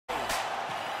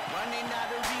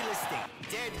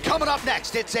Coming up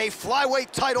next, it's a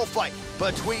flyweight title fight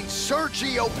between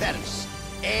Sergio Pettis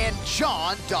and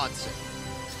John Dodson.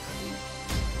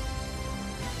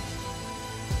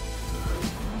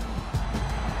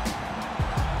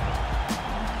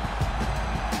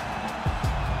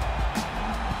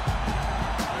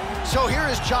 So here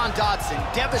is John Dodson,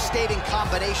 devastating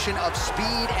combination of speed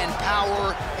and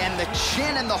power and the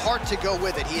chin and the heart to go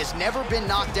with it. He has never been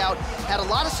knocked out, had a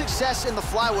lot of success in the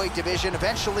flyweight division,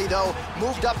 eventually though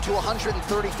moved up to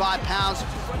 135 pounds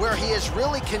where he has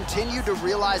really continued to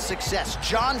realize success.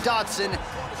 John Dodson,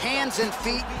 hands and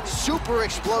feet, super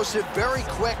explosive, very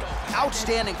quick,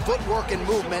 outstanding footwork and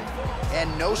movement,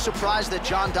 and no surprise that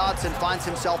John Dodson finds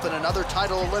himself in another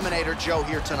title eliminator, Joe,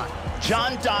 here tonight.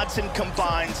 John Dodson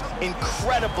combines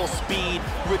incredible speed,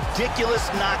 ridiculous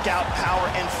knockout power,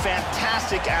 and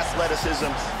fantastic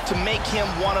athleticism to make him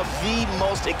one of the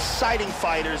most exciting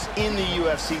fighters in the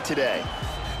UFC today.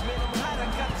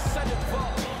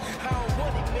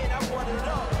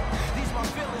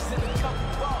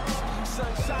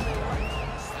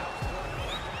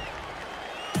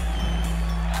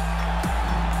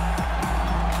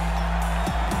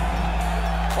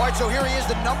 All right, so here he is,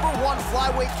 the #1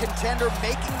 flyweight contender,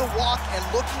 making the walk and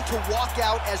looking to walk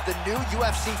out as the new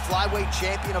UFC flyweight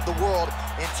champion of the world.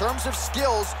 In terms of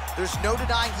skills, there's no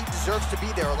denying he deserves to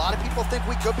be there. A lot of people think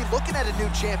we could be looking at a new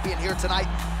champion here tonight,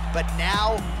 but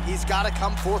now he's got to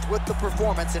come forth with the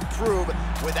performance and prove,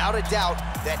 without a doubt,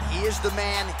 that he is the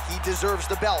man, he deserves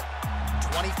the belt.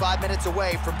 25 minutes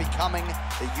away from becoming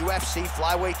the UFC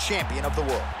flyweight champion of the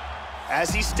world. As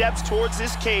he steps towards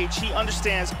this cage, he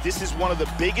understands this is one of the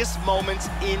biggest moments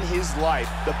in his life,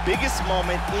 the biggest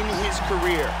moment in his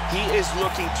career. He is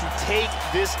looking to take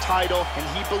this title, and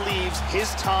he believes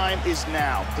his time is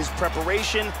now. His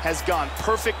preparation has gone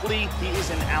perfectly. He is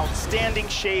in outstanding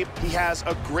shape. He has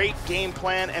a great game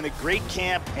plan and a great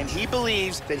camp, and he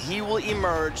believes that he will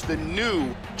emerge the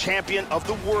new champion of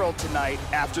the world tonight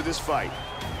after this fight.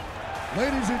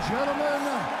 Ladies and gentlemen,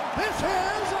 this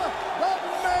is the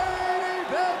main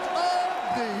event of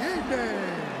the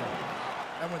evening.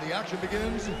 And when the action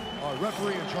begins, our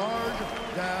referee in charge,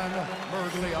 Dan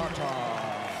Mergliata.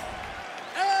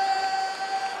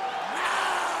 And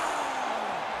now,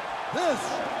 this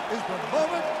is the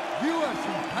moment UFC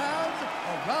fans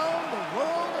around the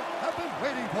world have been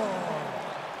waiting for.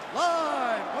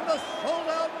 Live from the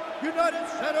sold-out United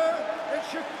Center in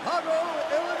Chicago,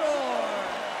 Illinois.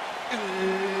 It's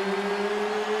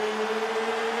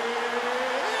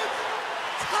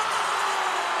time!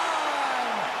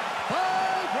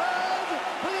 5 rounds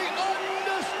for the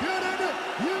undisputed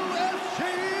UFC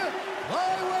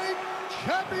Flyweight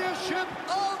Championship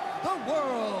of the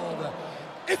world.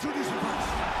 Introducing first,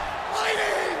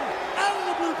 fighting out of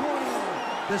the blue corner.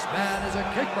 This man is a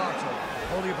kickboxer,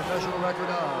 holding a professional record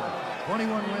of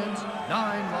 21 wins,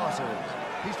 9 losses.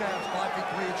 He stands 5 feet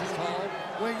 3 inches tall,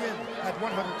 weighing in at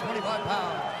 125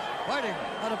 pounds. Fighting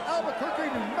out of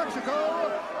Albuquerque, New Mexico,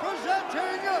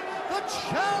 presenting the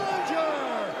challenger,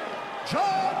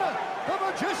 John the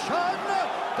Magician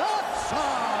Dodson.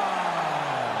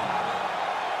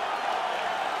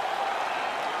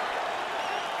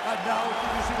 And now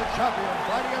introducing the champion,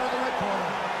 fighting out of the red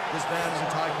corner. This man is a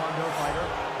Taekwondo fighter,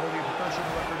 holding a professional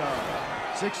record of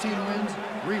 16 wins,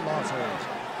 3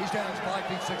 losses. He stands 5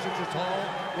 feet 6 inches tall,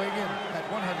 weighing in at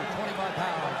 125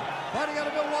 pounds. Fighting out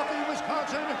of Milwaukee,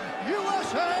 Wisconsin,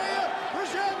 USA,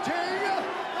 presenting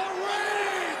the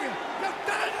reigning,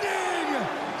 defending,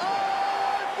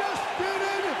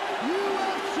 undisputed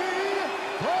UFC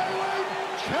Flyweight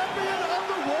Champion of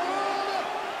the world,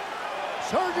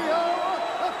 Sergio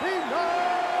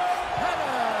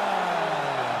Pettis.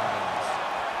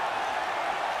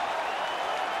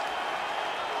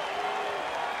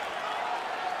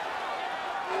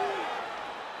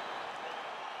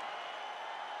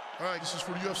 All right, this is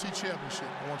for the UFC Championship.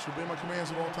 I want you to obey my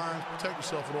commands at all times, protect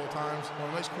yourself at all times. I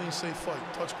want a nice, clean, safe fight.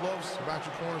 Touch gloves, back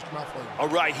your corners, come out fighting. All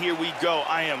right, here we go.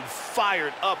 I am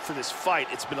fired up for this fight.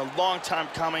 It's been a long time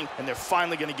coming, and they're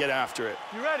finally going to get after it.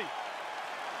 You ready?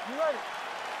 You ready?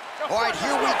 All right,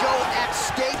 here we go. At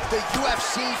stake, the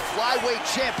UFC Flyweight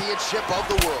Championship of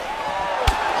the world.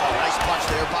 Oh, nice punch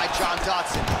there by John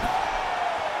Dodson.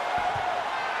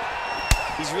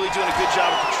 He's really doing a good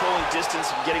job of controlling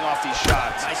distance and getting off these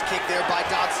shots. Nice kick there by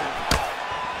Dodson.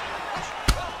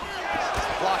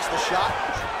 Blocks the shot.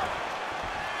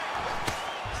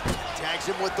 Tags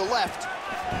him with the left.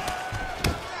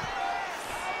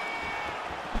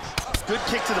 Good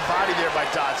kick to the body there by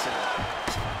Dodson.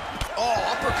 Oh,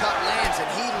 uppercut lands, and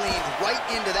he leaned right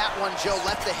into that one, Joe.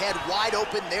 Left the head wide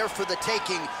open there for the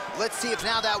taking. Let's see if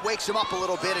now that wakes him up a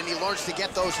little bit and he learns to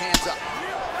get those hands up.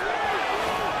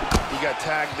 He got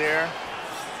tagged there.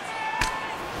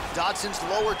 Dodson's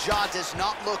lower jaw does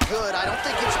not look good. I don't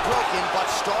think it's broken, but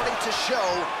starting to show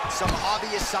some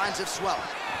obvious signs of swelling.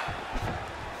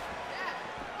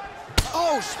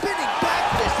 Oh, spinning back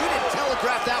fist. He didn't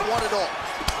telegraph that one at all.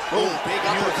 Oh, big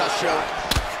uppercut shot.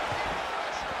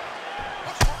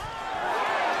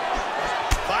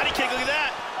 Body kick, look at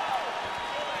that.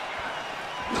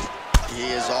 He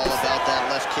is all about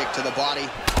that left kick to the body.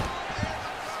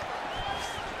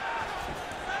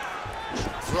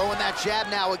 Throwing that jab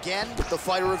now again. The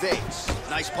fighter evades.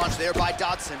 Nice punch there by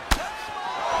Dodson.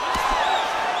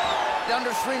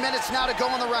 Under 3 minutes now to go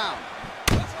in the round.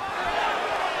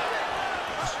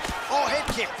 Oh, head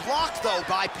kick blocked, though,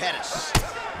 by Pettis.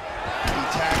 He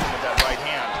tagged him with that right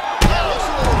hand. Yeah, looks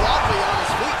a little wobbly on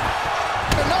his feet.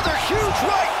 Another huge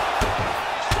right.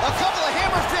 A couple of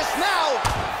hammer fists now.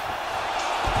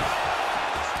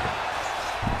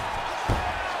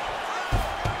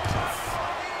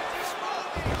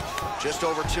 Just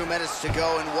over 2 minutes to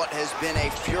go in what has been a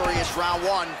furious round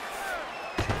one.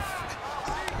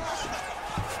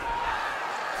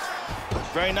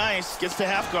 Very nice, gets to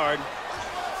half guard.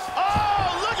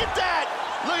 Oh, look at that!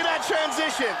 Look at that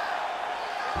transition.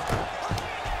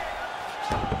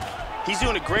 He's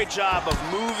doing a great job of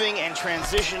moving and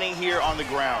transitioning here on the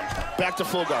ground. Back to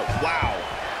full guard, wow.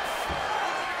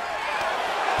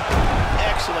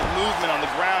 Excellent movement on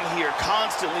the ground here,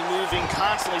 constantly moving,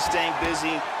 constantly staying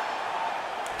busy.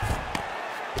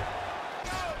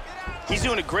 He's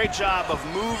doing a great job of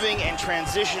moving and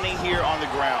transitioning here on the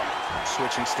ground.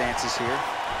 Switching stances here.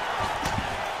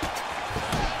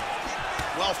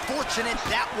 Well, fortunate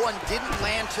that one didn't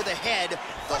land to the head.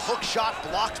 The hook shot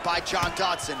blocked by John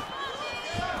Dodson.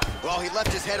 Well, he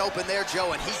left his head open there,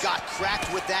 Joe, and he got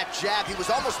cracked with that jab. He was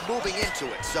almost moving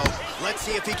into it. So let's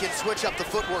see if he can switch up the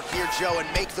footwork here, Joe, and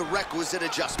make the requisite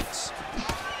adjustments.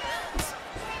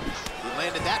 He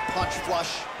landed that punch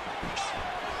flush.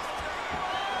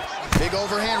 Big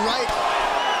overhand right.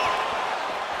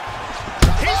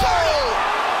 He's hurt!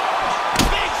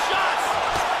 Big shots!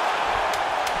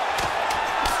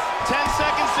 10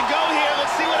 seconds to go here.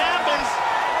 Let's see what happens.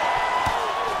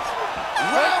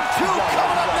 Round two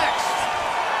coming up next.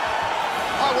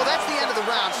 All right, well, that's the end of the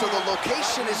round, so the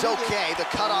location is okay, the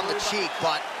cut on the cheek,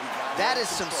 but that is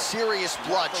some serious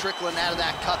blood trickling out of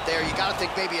that cut there. You got to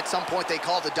think maybe at some point they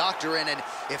call the doctor in, and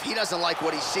if he doesn't like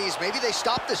what he sees, maybe they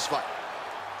stop this fight.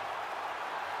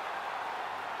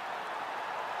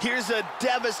 Here's a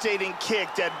devastating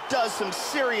kick that does some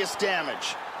serious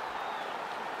damage.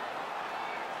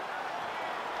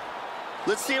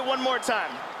 Let's see it one more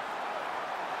time.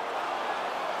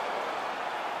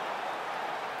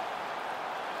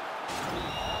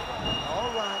 All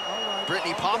right.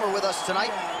 Brittany Palmer with us tonight.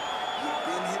 You've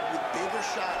been hit with bigger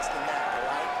shots than that, all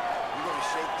right? You're going to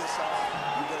shake this off.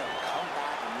 You're going to come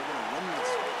back, and you're going to win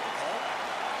this one, okay?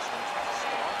 Just want you to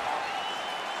start off.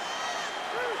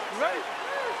 You ready?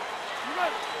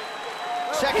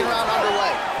 Second round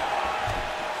underway.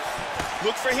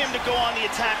 Look for him to go on the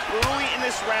attack early in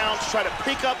this round to try to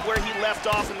pick up where he left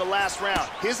off in the last round.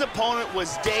 His opponent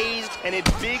was dazed and in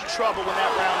big trouble when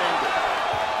that round ended.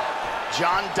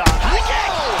 John Dodson. He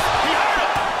hurt him.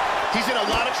 He's in a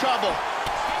lot of trouble.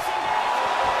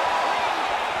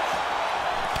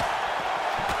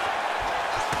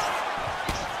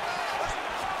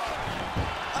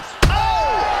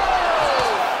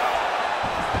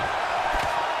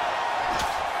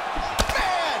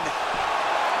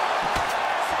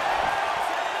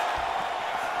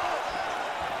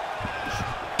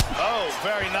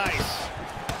 Very nice.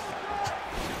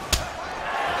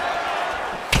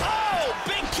 Oh,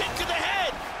 big kick to the head.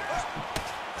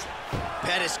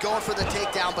 Pettis going for the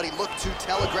takedown, but he looked to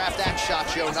telegraph that shot,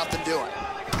 Joe. Nothing doing.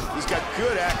 He's got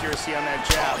good accuracy on that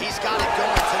jab. Oh, he's got it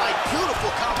going tonight. Beautiful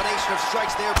combination of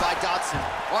strikes there by Dodson.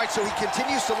 All right, so he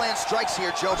continues to land strikes here,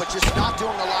 Joe, but just not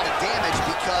doing a lot of damage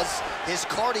because his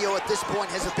cardio at this point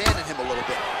has abandoned him a little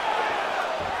bit.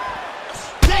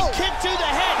 Big kick to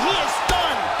the head. He is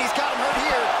stunned. He's got him hurt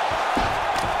here.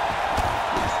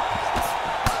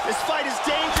 This fight is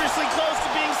dangerously close to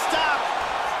being stopped.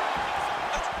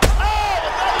 Oh,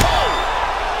 another!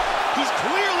 He's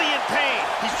clearly in pain.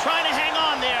 He's trying to hang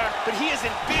on there, but he is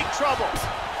in big trouble.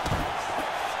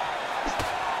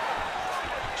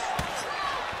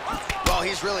 Well,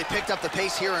 he's really picked up the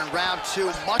pace here in round two.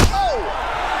 Oh!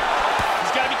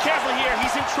 He's got to be careful here.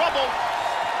 He's in trouble.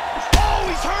 Oh,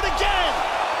 he's hurt again.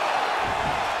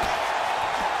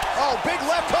 Oh, big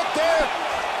left hook there.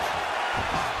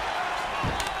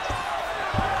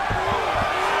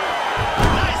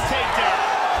 Nice takedown.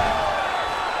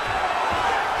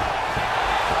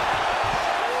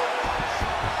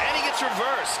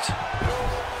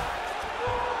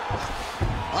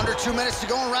 2 minutes to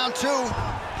go in round 2.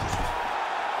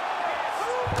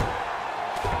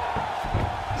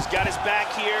 He's got his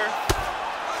back here.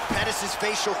 Pettis'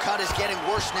 facial cut is getting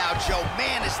worse now, Joe.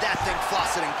 Man, is that thing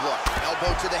fauceting blood.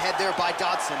 Elbow to the head there by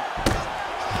Dodson.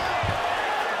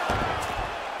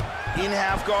 In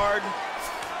half guard.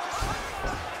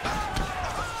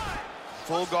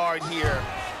 Full guard here.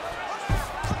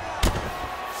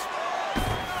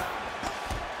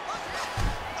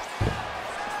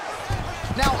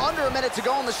 Now under a minute to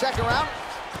go in the second round.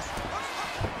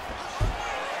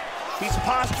 He's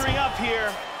posturing up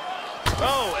here.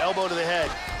 Oh, elbow to the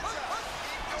head.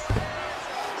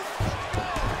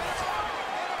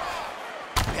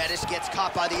 Pettis gets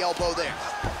caught by the elbow there.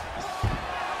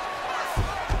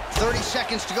 30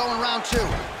 seconds to go in round 2.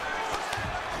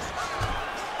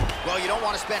 Well, you don't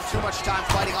want to spend too much time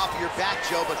fighting off of your back,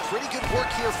 Joe, but pretty good work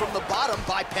here from the bottom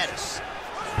by Pettis.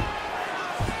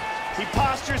 He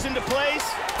postures into place.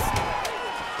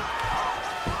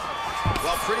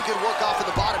 Well, pretty good work off of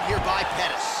the bottom here by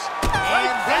Pettis. And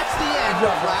that's the end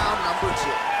of round number 2.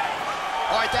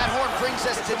 All right, that horn brings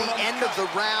us to the end of the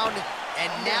round, and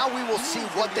now we will see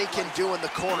what they can do in the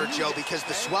corner, Joe, because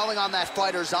the swelling on that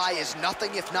fighter's eye is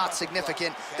nothing if not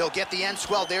significant. They'll get the end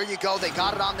swell. There you go. They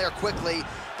got it on there quickly,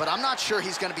 but I'm not sure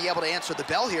he's going to be able to answer the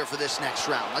bell here for this next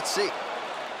round. Let's see.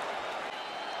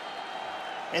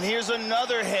 And here's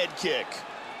another head kick.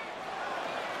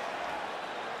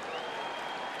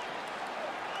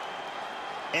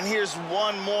 And here's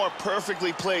one more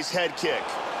perfectly placed head kick.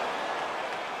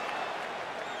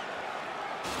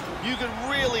 You can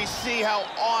really see how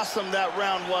awesome that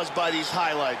round was by these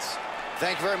highlights.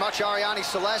 Thank you very much, Ariane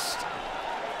Celeste.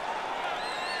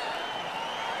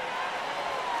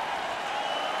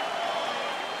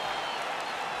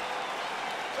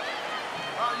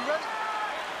 You ready?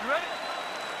 You ready?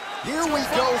 Here we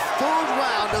go, third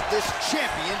round of this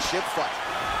championship fight.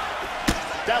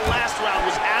 That last round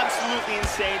was absolutely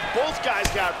insane. Both guys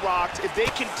got rocked. If they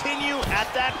continue at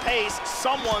that pace,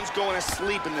 someone's going to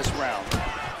sleep in this round.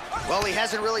 Well, he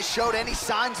hasn't really showed any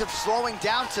signs of slowing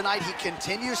down tonight. He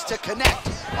continues to connect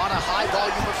on a high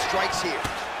volume of strikes here.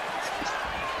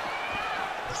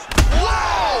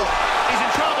 Whoa! He's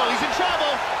in trouble, he's in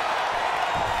trouble.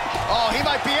 Oh, he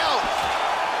might be out.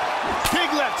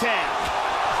 Big left hand.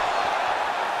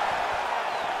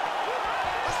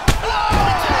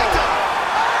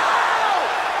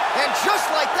 And just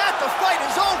like that, the fight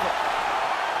is over.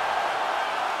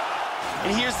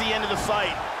 And here's the end of the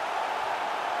fight.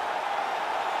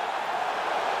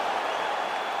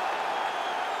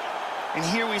 And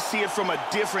here we see it from a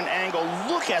different angle.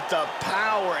 Look at the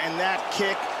power in that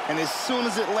kick. And as soon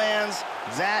as it lands,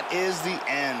 that is the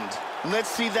end. Let's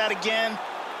see that again.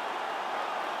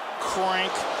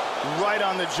 Crank right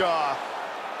on the jaw.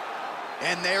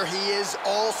 And there he is,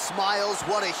 all smiles.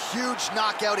 What a huge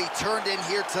knockout he turned in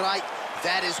here tonight.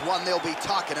 That is one they'll be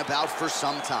talking about for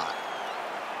some time.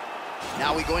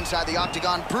 Now we go inside the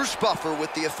octagon. Bruce Buffer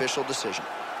with the official decision.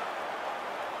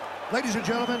 Ladies and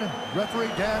gentlemen, referee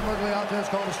Dan Mergliata has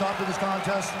called a stop to this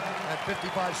contest at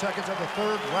 55 seconds of the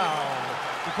third round,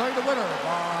 declaring the winner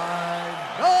by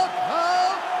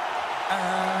knockout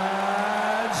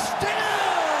and still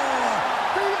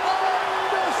the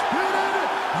undisputed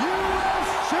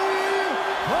UFC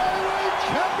Flyweight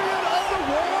Champion of the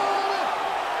world,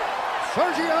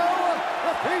 Sergio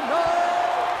Pettis.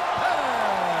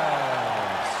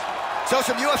 So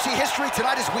some UFC history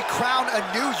tonight as we crown a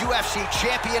new UFC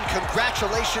champion.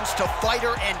 Congratulations to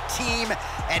fighter and team.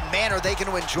 And man, are they going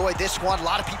to enjoy this one. A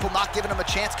lot of people not giving them a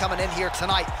chance coming in here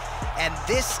tonight. And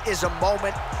this is a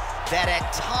moment that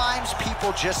at times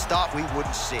people just thought we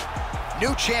wouldn't see.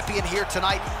 New champion here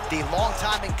tonight. The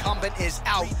longtime incumbent is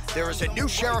out. There is a new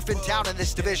sheriff in town in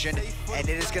this division, and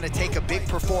it is going to take a big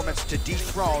performance to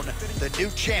dethrone the new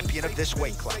champion of this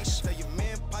weight class.